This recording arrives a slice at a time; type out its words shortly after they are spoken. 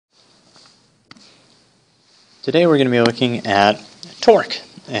Today we're going to be looking at torque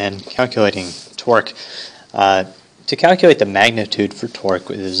and calculating torque. To calculate the magnitude for torque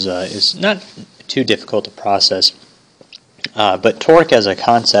is not too difficult a process, but torque as a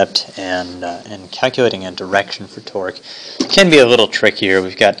concept and calculating a direction for torque can be a little trickier.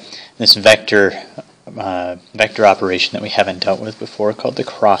 We've got this vector operation that we haven't dealt with before called the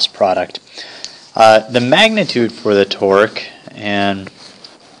cross product. The magnitude for the torque, and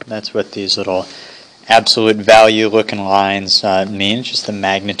that's what these little absolute value looking lines mean, just the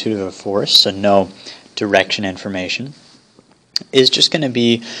magnitude of a force, so no direction information, is just going to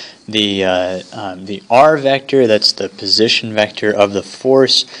be the r vector, that's the position vector of the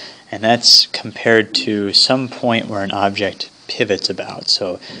force, and that's compared to some point where an object pivots about.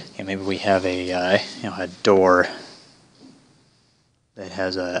 So maybe we have a door that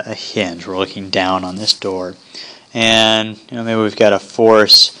has a hinge. We're looking down on this door, and maybe we've got a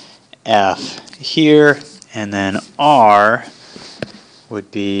force F here, and then R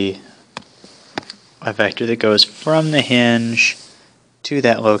would be a vector that goes from the hinge to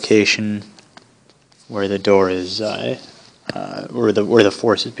that location where the door is, where the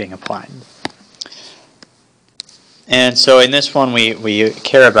force is being applied. And so in this one we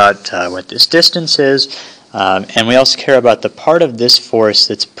care about what this distance is, and we also care about the part of this force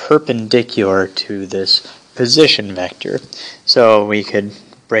that's perpendicular to this position vector. So we could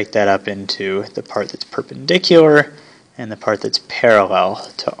break that up into the part that's perpendicular and the part that's parallel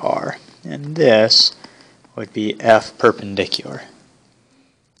to R. And this would be F perpendicular.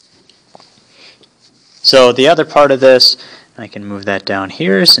 So the other part of this, I can move that down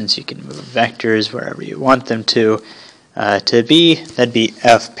here since you can move vectors wherever you want them to be. That'd be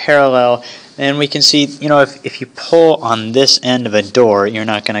F parallel. And we can see, if you pull on this end of a door, you're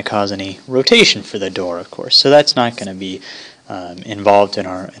not going to cause any rotation for the door, of course. So that's not going to be involved in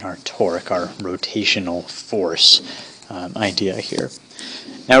our torque, our rotational force idea here.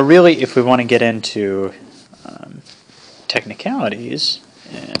 Now really, if we want to get into technicalities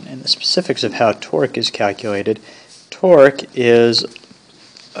and the specifics of how torque is calculated, torque is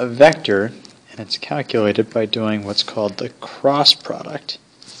a vector, and it's calculated by doing what's called the cross product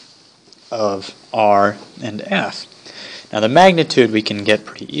of R and F. Now the magnitude we can get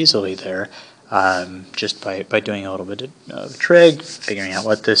pretty easily there, just by doing a little bit of trig, figuring out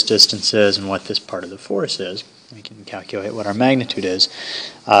what this distance is and what this part of the force is. We can calculate what our magnitude is,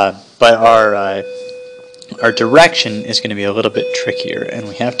 but our direction is going to be a little bit trickier, and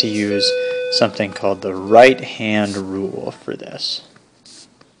we have to use something called the right-hand rule for this.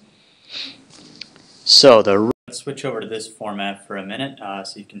 So let's switch over to this format for a minute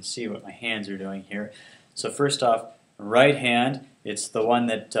so you can see what my hands are doing here. So first off, right hand, it's the one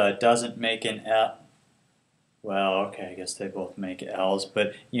that doesn't make an L. Well, okay, I guess they both make L's,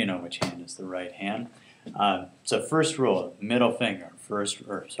 but you know which hand is the right hand. So first rule, middle finger,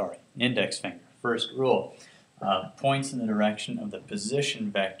 index finger. First rule, points in the direction of the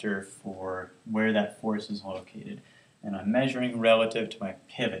position vector for where that force is located. And I'm measuring relative to my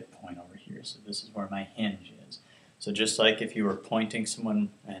pivot point over here. So this is where my hinge is. So just like if you were pointing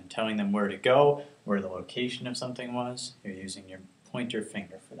someone and telling them where to go, where the location of something was, you're using your pointer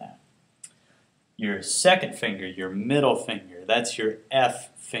finger for that. Your second finger, your middle finger, that's your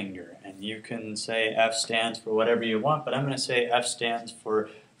F finger. And you can say F stands for whatever you want, but I'm going to say F stands for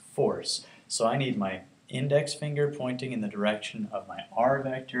force. So I need my index finger pointing in the direction of my R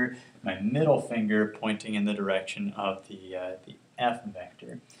vector, my middle finger pointing in the direction of the F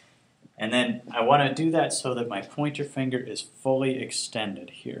vector. And then I want to do that so that my pointer finger is fully extended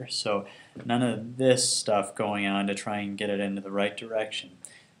here. So none of this stuff going on to try and get it into the right direction.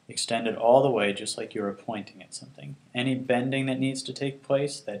 Extend it all the way just like you were pointing at something. Any bending that needs to take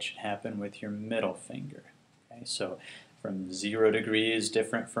place, that should happen with your middle finger. Okay, so from 0 degrees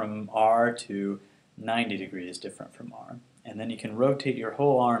different from R to 90 degrees different from R. And then you can rotate your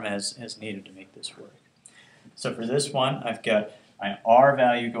whole arm as needed to make this work. So for this one, I've got my R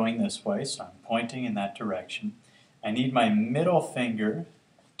value going this way, so I'm pointing in that direction. I need my middle finger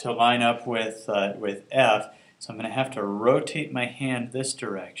to line up with F, so I'm going to have to rotate my hand this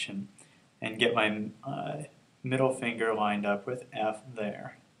direction and get my middle finger lined up with F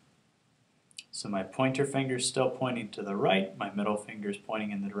there. So my pointer finger is still pointing to the right, my middle finger is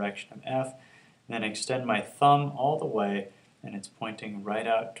pointing in the direction of F, then extend my thumb all the way, and it's pointing right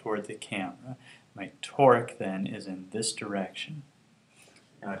out toward the camera. My torque then is in this direction.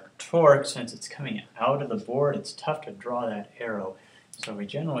 Now torque, since it's coming out of the board, it's tough to draw that arrow, so we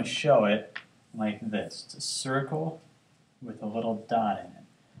generally show it like this. It's a circle with a little dot in it.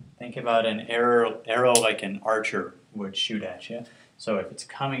 Think about an arrow like an archer would shoot at you. So if it's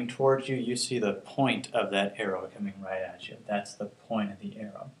coming towards you, you see the point of that arrow coming right at you. That's the point of the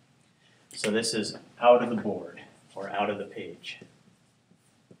arrow. So this is out of the board, or out of the page.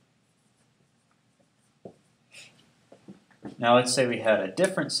 Now let's say we had a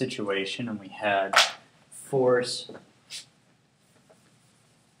different situation and we had force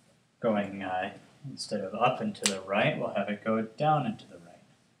going, instead of up and to the right, we'll have it go down and to the right.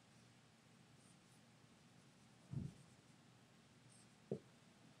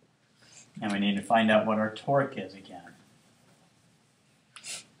 And we need to find out what our torque is again.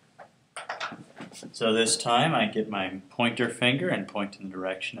 So this time I get my pointer finger and point in the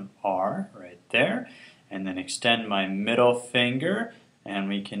direction of R, right there, and then extend my middle finger, and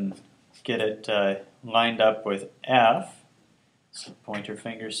we can get it lined up with F. So pointer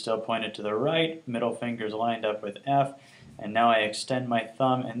finger still pointed to the right, middle finger is lined up with F, and now I extend my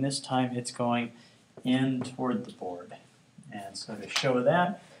thumb, and this time it's going in toward the board. And so to show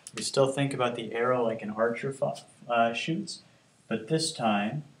that, we still think about the arrow like an archer shoots, but this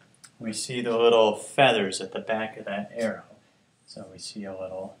time we see the little feathers at the back of that arrow. So we see a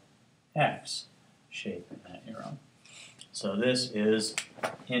little X shape in that arrow. So this is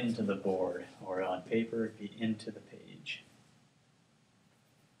into the board, or on paper it'd be into the page.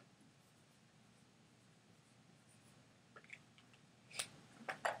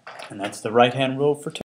 And that's the right-hand rule for